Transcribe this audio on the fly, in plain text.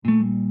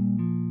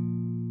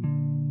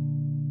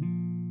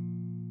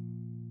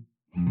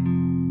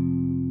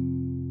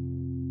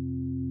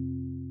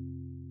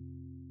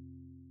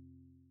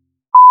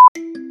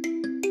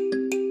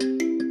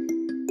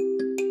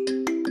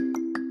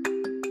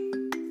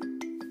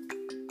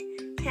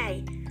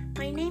Hi,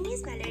 my name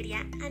is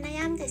Valeria and I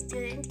am the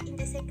student in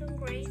the second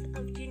grade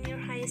of junior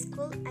high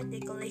school at the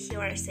Colegio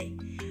Arce.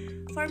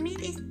 For me,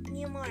 this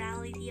new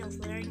modality of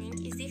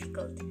learning is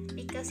difficult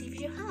because if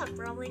you have a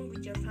problem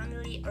with your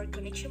family or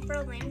connection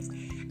problems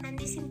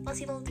and it's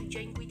impossible to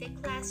join with the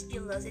class,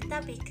 you lose the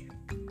topic.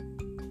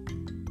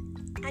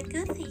 A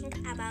good thing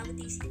about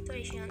this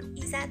situation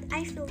is that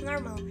I feel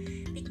normal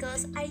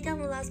because I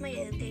don't lose my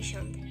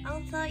education,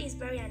 although it's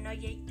very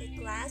annoying the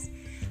class,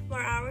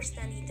 more hours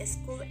than in the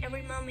school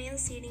every moment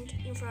sitting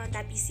in front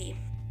of a PC.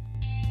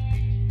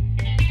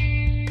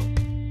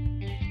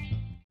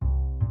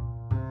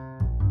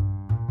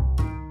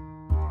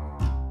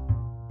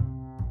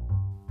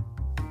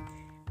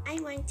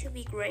 I want to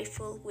be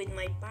grateful with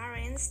my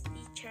parents,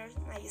 teachers,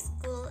 my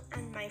school,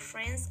 and my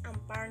friends and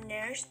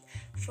partners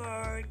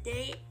for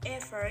their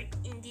effort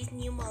in this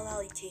new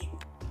modality.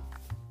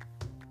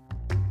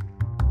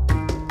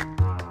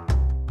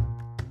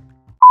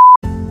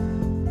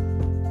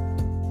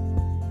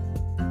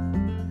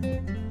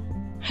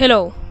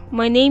 Hello,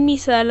 my name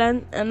is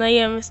Alan and I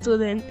am a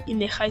student in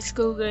the high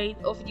school grade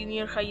of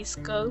junior high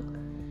school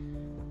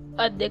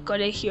at the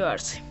Colegio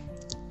Arce.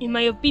 In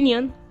my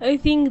opinion, I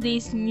think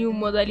this new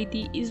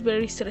modality is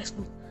very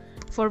stressful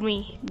for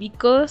me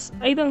because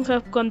I don't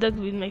have contact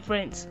with my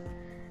friends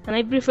and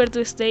I prefer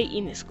to stay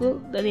in school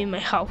than in my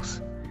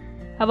house.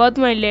 About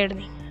my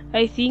learning,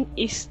 I think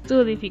it's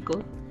too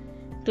difficult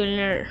to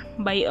learn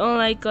by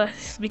online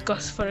classes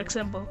because, for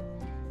example,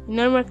 in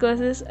normal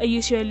classes,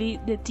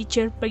 the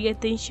teacher pay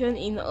attention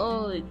in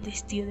all the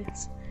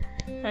students,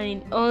 and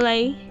in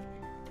online,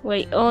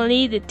 where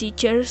only the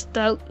teachers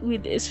talk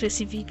with a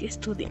specific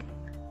student.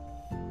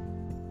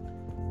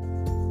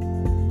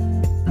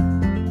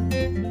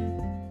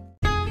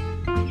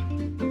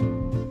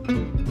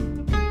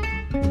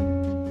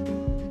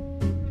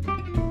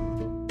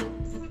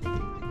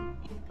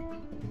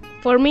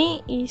 For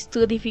me, it's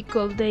too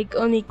difficult to take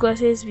online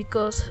classes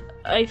because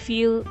I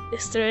feel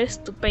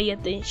stressed to pay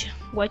attention,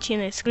 watching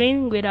a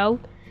screen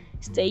without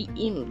staying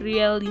in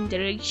real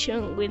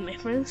interaction with my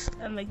friends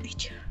and my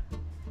teacher.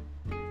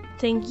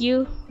 Thank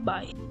you,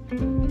 bye.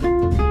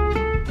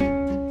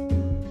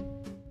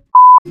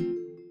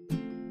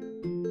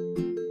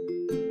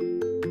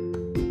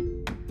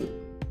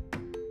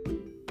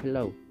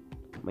 Hello,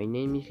 my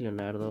name is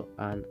Leonardo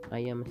and I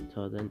am a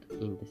student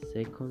in the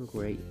second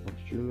grade of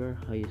junior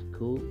high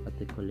school at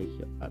the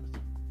Colegio Arce.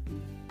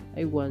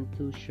 I want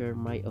to share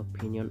my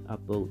opinion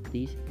about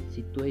this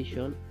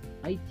situation.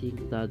 I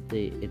think that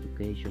the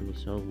education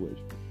is always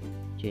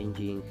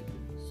changing,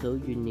 so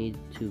you need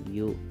to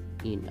view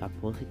in a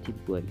positive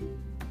way.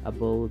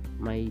 About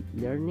my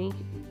learning,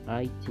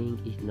 I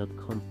think it's not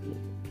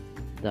complete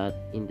that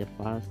in the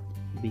past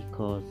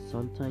because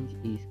sometimes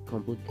it's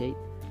complicated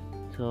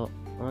to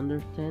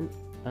understand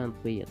and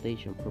pay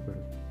attention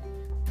properly.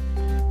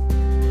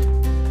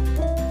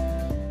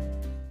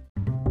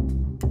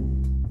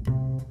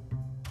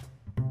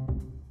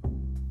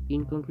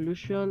 In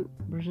conclusion,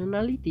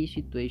 personality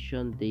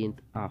situation didn't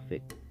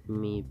affect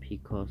me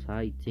because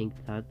I think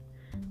that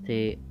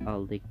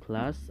all the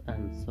class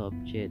and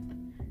subject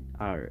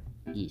are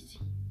easy.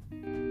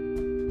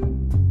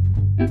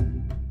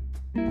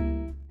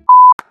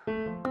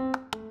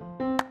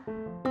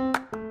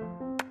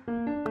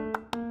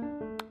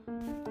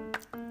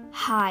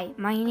 Hi,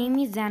 my name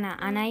is Dana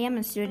and I am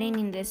a student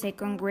in the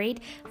second grade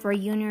for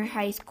junior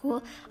high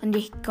school on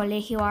the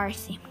Colegio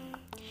Arce.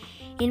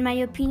 In my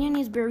opinion,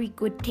 it's very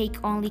good take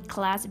only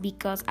class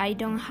because I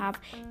don't have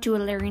to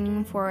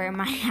learning for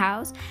my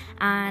house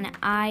and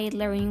I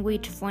learn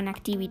with fun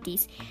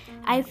activities.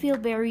 I feel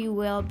very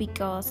well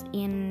because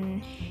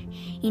in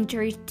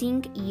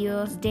interesting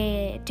use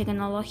the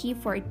technology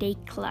for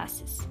take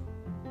classes.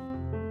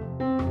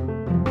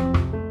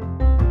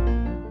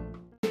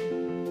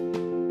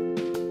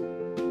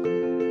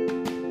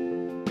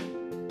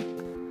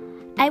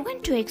 I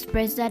want to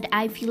express that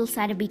I feel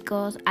sad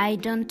because I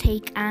don't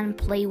take and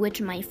play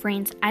with my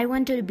friends. I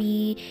want to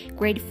be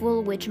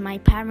grateful with my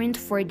parents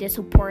for the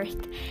support,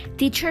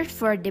 teachers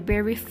for the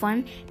very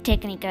fun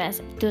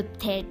techniques to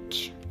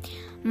teach,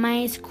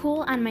 my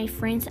school and my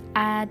friends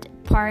and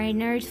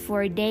partners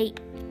for their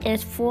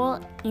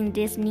effort in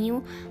this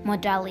new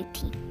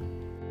modality.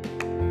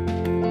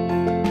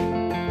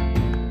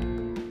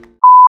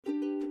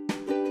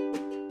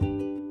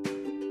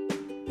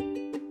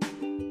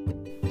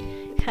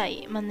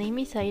 Hi, my name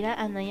is Aira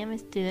and I am a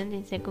student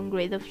in second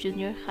grade of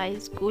junior high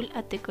school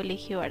at the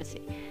Colegio Arce.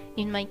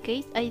 In my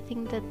case, I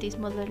think that this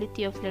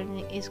modality of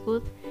learning is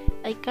good.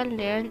 I can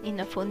learn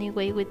in a funny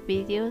way with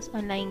videos,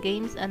 online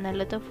games, and a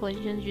lot of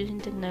functions using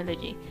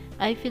technology.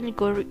 I feel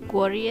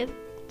worried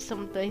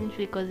sometimes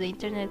because the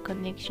internet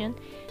connection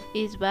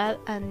is bad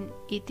and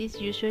it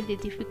is usually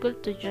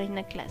difficult to join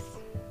a class.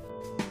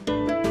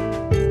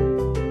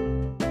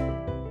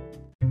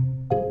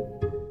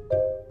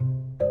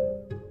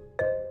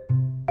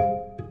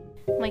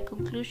 My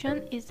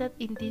conclusion is that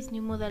in this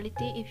new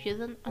modality, if you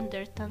don't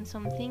understand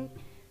something,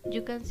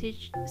 you can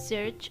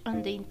search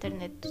on the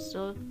internet to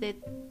solve the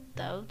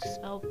thoughts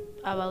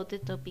about the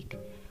topic.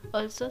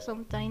 Also,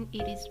 sometimes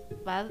it is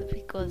bad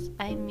because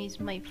I miss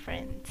my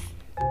friends.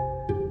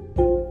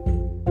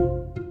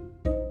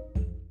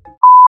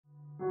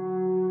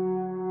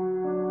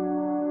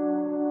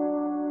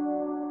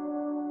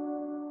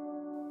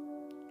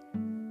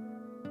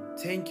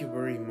 Thank you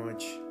very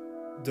much.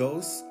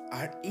 Those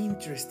are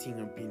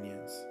interesting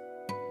opinions.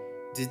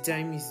 The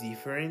time is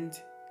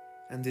different,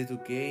 and the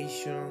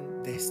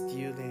education, the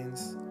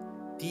students,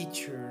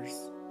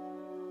 teachers,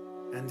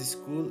 and the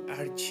school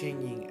are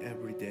changing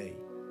every day.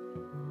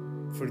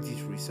 For this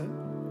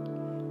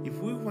reason, if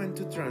we want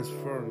to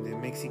transform the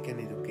Mexican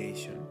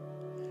education,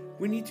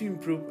 we need to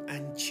improve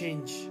and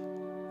change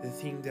the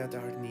things that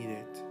are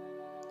needed.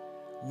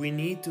 We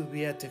need to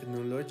be a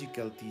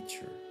technological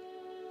teacher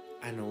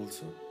and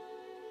also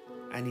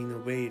an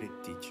innovative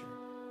teacher.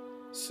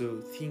 So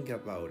think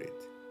about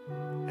it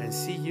and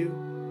see you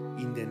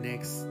in the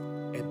next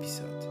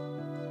episode.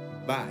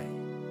 Bye.